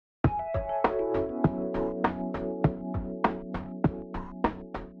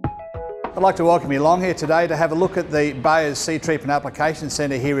I'd like to welcome you along here today to have a look at the Bayer's Seed Treatment Application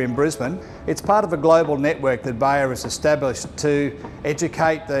Centre here in Brisbane. It's part of a global network that Bayer has established to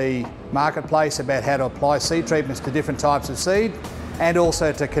educate the marketplace about how to apply seed treatments to different types of seed, and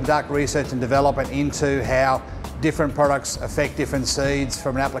also to conduct research and development into how different products affect different seeds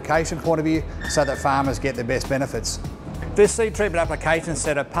from an application point of view so that farmers get the best benefits. This Seed Treatment Application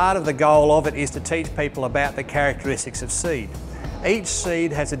Centre, part of the goal of it is to teach people about the characteristics of seed. Each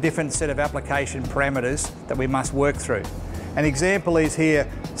seed has a different set of application parameters that we must work through. An example is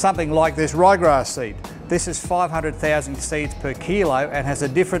here something like this ryegrass seed. This is 500,000 seeds per kilo and has a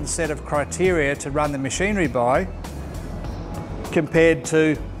different set of criteria to run the machinery by compared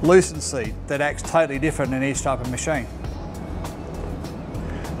to lucerne seed that acts totally different in each type of machine.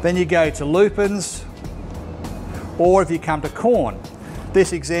 Then you go to lupins, or if you come to corn.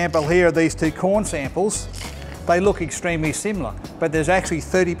 This example here of these two corn samples, they look extremely similar, but there's actually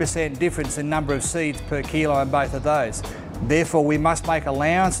 30% difference in number of seeds per kilo in both of those. Therefore, we must make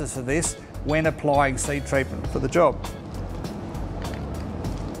allowances for this when applying seed treatment for the job.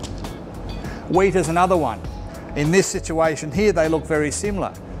 Wheat is another one. In this situation here, they look very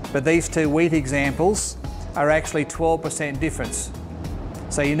similar, but these two wheat examples are actually 12% difference.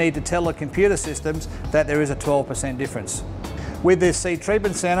 So you need to tell the computer systems that there is a 12% difference. With this Seed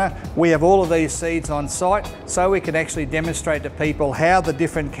Treatment Centre, we have all of these seeds on site so we can actually demonstrate to people how the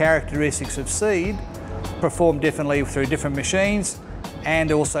different characteristics of seed perform differently through different machines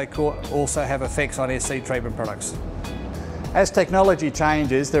and also have effects on our seed treatment products. As technology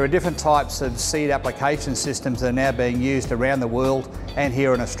changes, there are different types of seed application systems that are now being used around the world and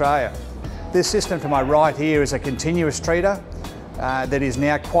here in Australia. This system to my right here is a continuous treater that is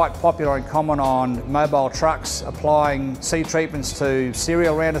now quite popular and common on mobile trucks applying seed treatments to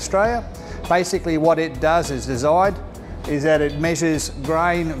cereal around Australia. Basically what it does is that it measures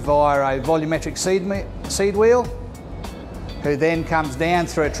grain via a volumetric seed wheel, who then comes down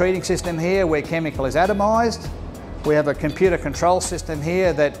through a treating system here where chemical is atomised. We have a computer control system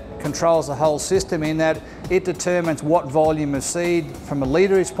here that controls the whole system in that it determines what volume of seed from a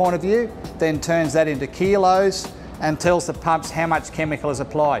litrage point of view, then turns that into kilos and tells the pumps how much chemical is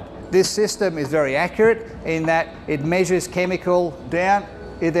applied. This system is very accurate in that it measures chemical down,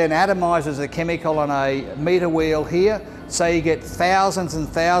 it then atomises the chemical on a meter wheel here, so you get thousands and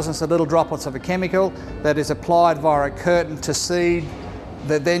thousands of little droplets of a chemical that is applied via a curtain to seed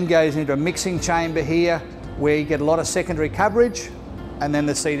that then goes into a mixing chamber here where you get a lot of secondary coverage, and then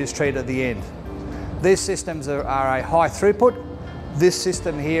the seed is treated at the end. These systems are a high throughput. This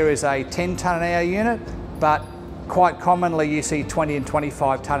system here is a 10 tonne an hour unit, but quite commonly you see 20 and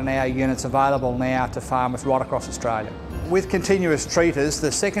 25 tonne an hour units available now to farmers right across Australia. With continuous treaters,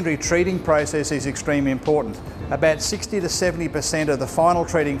 the secondary treating process is extremely important. About 60 to 70% of the final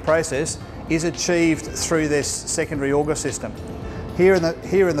treating process is achieved through this secondary auger system. Here in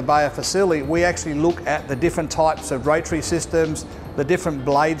the Bayer facility, we actually look at the different types of rotary systems, the different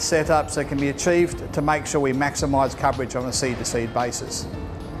blade setups that can be achieved to make sure we maximise coverage on a seed-to-seed basis.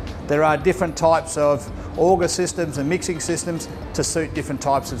 There are different types of auger systems and mixing systems to suit different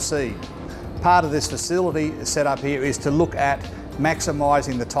types of seed. Part of this facility set up here is to look at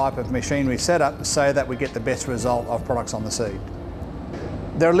maximising the type of machinery setup so that we get the best result of products on the seed.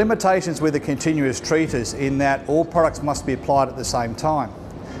 There are limitations with the continuous treaters in that all products must be applied at the same time.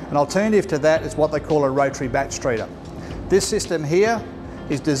 An alternative to that is what they call a rotary batch treater. This system here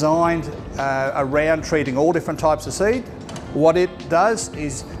is designed around treating all different types of seed. What it does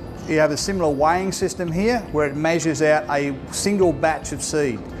is you have a similar weighing system here where it measures out a single batch of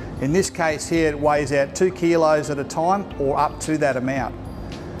seed. In this case here it weighs out 2 kilos at a time or up to that amount.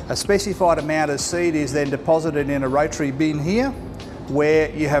 A specified amount of seed is then deposited in a rotary bin here where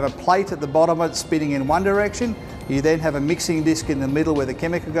you have a plate at the bottom of it spinning in one direction. You then have a mixing disc in the middle where the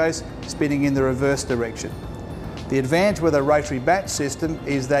chemical goes spinning in the reverse direction. The advantage with a rotary batch system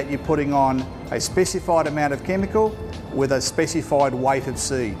is that you're putting on a specified amount of chemical with a specified weight of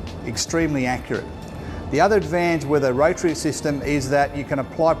seed. Extremely accurate. The other advantage with a rotary system is that you can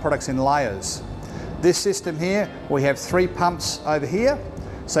apply products in layers. This system here, we have 3 pumps over here,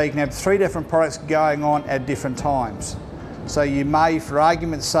 so you can have 3 different products going on at different times. So you may, for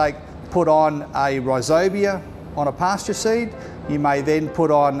argument's sake, put on a rhizobia on a pasture seed. You may then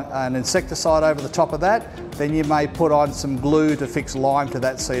put on an insecticide over the top of that. Then you may put on some glue to fix lime to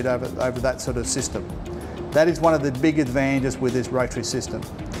that seed over that sort of system. That is one of the big advantages with this rotary system.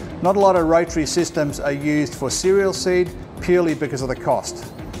 Not a lot of rotary systems are used for cereal seed purely because of the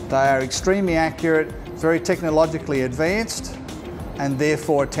cost. They are extremely accurate, very technologically advanced, and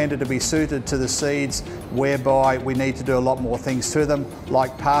therefore tended to be suited to the seeds whereby we need to do a lot more things to them,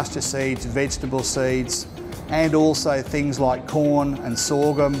 like pasture seeds, vegetable seeds, and also things like corn and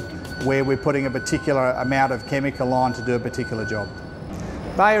sorghum, where we're putting a particular amount of chemical on to do a particular job.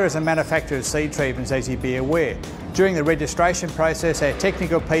 Bayer is a manufacturer of seed treatments, as you'd be aware. During the registration process, our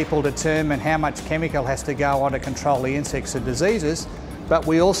technical people determine how much chemical has to go on to control the insects and diseases, but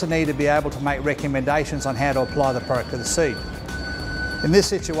we also need to be able to make recommendations on how to apply the product to the seed. In this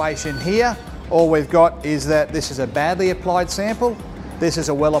situation here, all we've got is that this is a badly applied sample, this is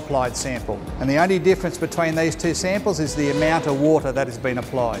a well applied sample, and the only difference between these two samples is the amount of water that has been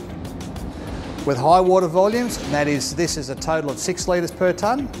applied. With high water volumes, this is a total of 6 litres per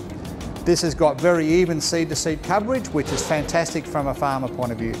tonne. This has got very even seed-to-seed coverage, which is fantastic from a farmer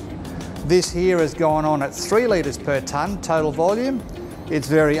point of view. This here has gone on at 3 litres per tonne total volume. It's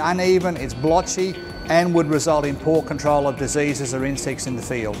very uneven, it's blotchy, and would result in poor control of diseases or insects in the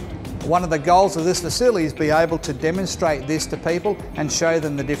field. One of the goals of this facility is to be able to demonstrate this to people and show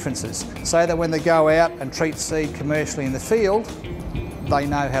them the differences, so that when they go out and treat seed commercially in the field, they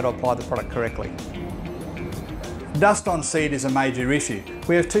know how to apply the product correctly. Dust on seed is a major issue.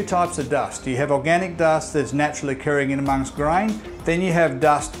 We have 2 types of dust. You have organic dust that's naturally occurring in amongst grain, then you have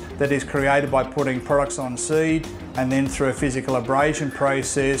dust that is created by putting products on seed and then through a physical abrasion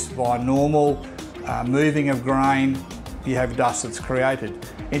process by normal moving of grain, you have dust that's created.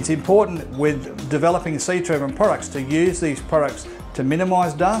 It's important with developing seed treatment products to use these products to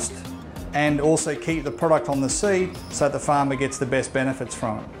minimise dust and also keep the product on the seed so the farmer gets the best benefits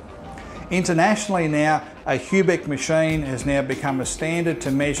from it. Internationally now, a Hubeck machine has now become a standard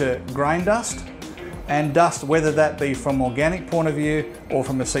to measure grain dust and dust, whether that be from organic point of view or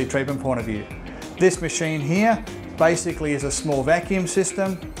from a seed treatment point of view. This machine here basically is a small vacuum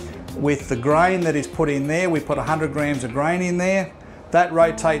system with the grain that is put in there. We put 100 grams of grain in there. That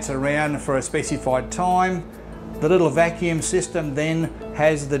rotates around for a specified time. The little vacuum system then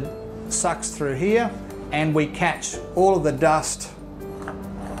sucks through here, and we catch all of the dust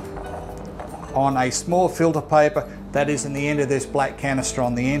on a small filter paper that is in the end of this black canister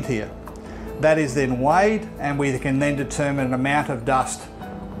on the end here. That is then weighed, and we can then determine an amount of dust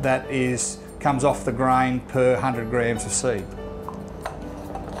that comes off the grain per 100 grams of seed.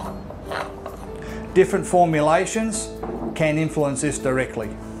 Different formulations can influence this directly.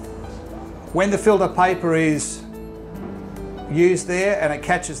 When the filter paper is used there and it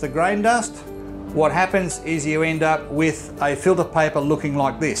catches the grain dust, what happens is you end up with a filter paper looking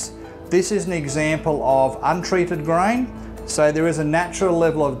like this. This is an example of untreated grain, so there is a natural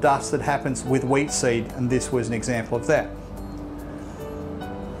level of dust that happens with wheat seed, and this was an example of that.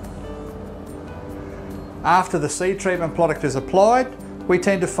 After the seed treatment product is applied, we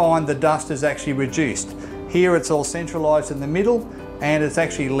tend to find the dust is actually reduced. Here it's all centralised in the middle and it's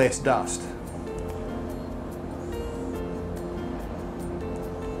actually less dust.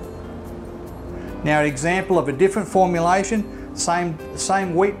 Now, an example of a different formulation,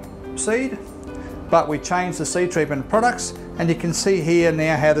 same wheat seed, but we changed the seed treatment products, and you can see here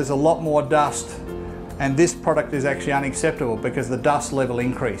now how there's a lot more dust, and this product is actually unacceptable because the dust level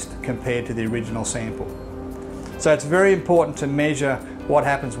increased compared to the original sample. So it's very important to measure what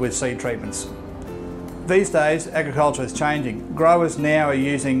happens with seed treatments. These days, agriculture is changing. Growers now are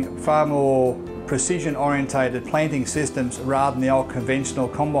using far more precision-orientated planting systems rather than the old conventional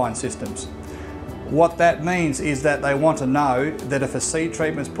combine systems. What that means is that they want to know that if a seed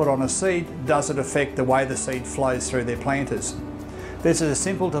treatment is put on a seed, does it affect the way the seed flows through their planters? This is a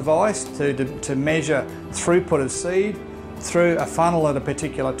simple device to measure throughput of seed through a funnel at a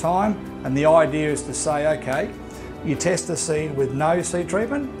particular time, and the idea is to say, okay, you test the seed with no seed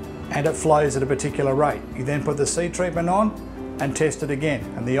treatment and it flows at a particular rate. You then put the seed treatment on and test it again,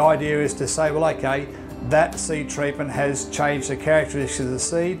 and the idea is to say, well, okay, that seed treatment has changed the characteristics of the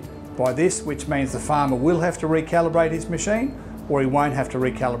seed by this, which means the farmer will have to recalibrate his machine or he won't have to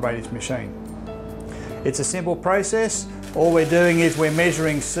recalibrate his machine. It's a simple process. All we're doing is we're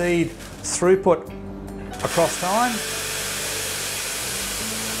measuring seed throughput across time.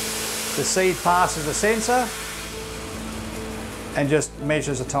 The seed passes a sensor and just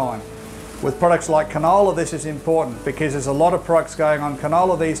measures the time. With products like canola, this is important because there's a lot of products going on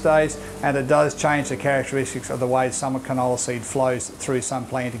canola these days, and it does change the characteristics of the way some canola seed flows through some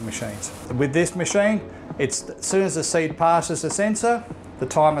planting machines. With this machine, as soon as the seed passes the sensor, the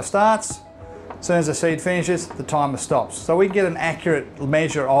timer starts. As soon as the seed finishes, the timer stops. So we get an accurate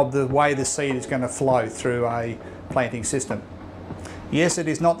measure of the way the seed is going to flow through a planting system. Yes, it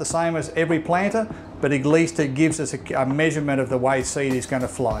is not the same as every planter, but at least it gives us a measurement of the way seed is going to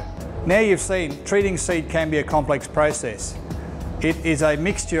flow. Now you've seen, treating seed can be a complex process. It is a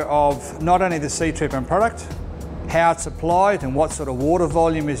mixture of not only the seed treatment product, how it's applied and what sort of water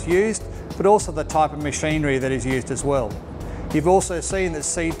volume is used, but also the type of machinery that is used as well. You've also seen that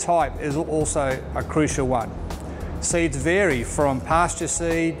seed type is also a crucial one. Seeds vary from pasture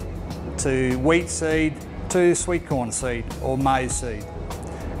seed to wheat seed to sweet corn seed or maize seed.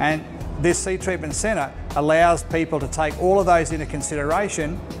 And this seed treatment centre allows people to take all of those into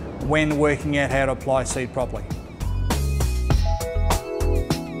consideration when working out how to apply seed properly.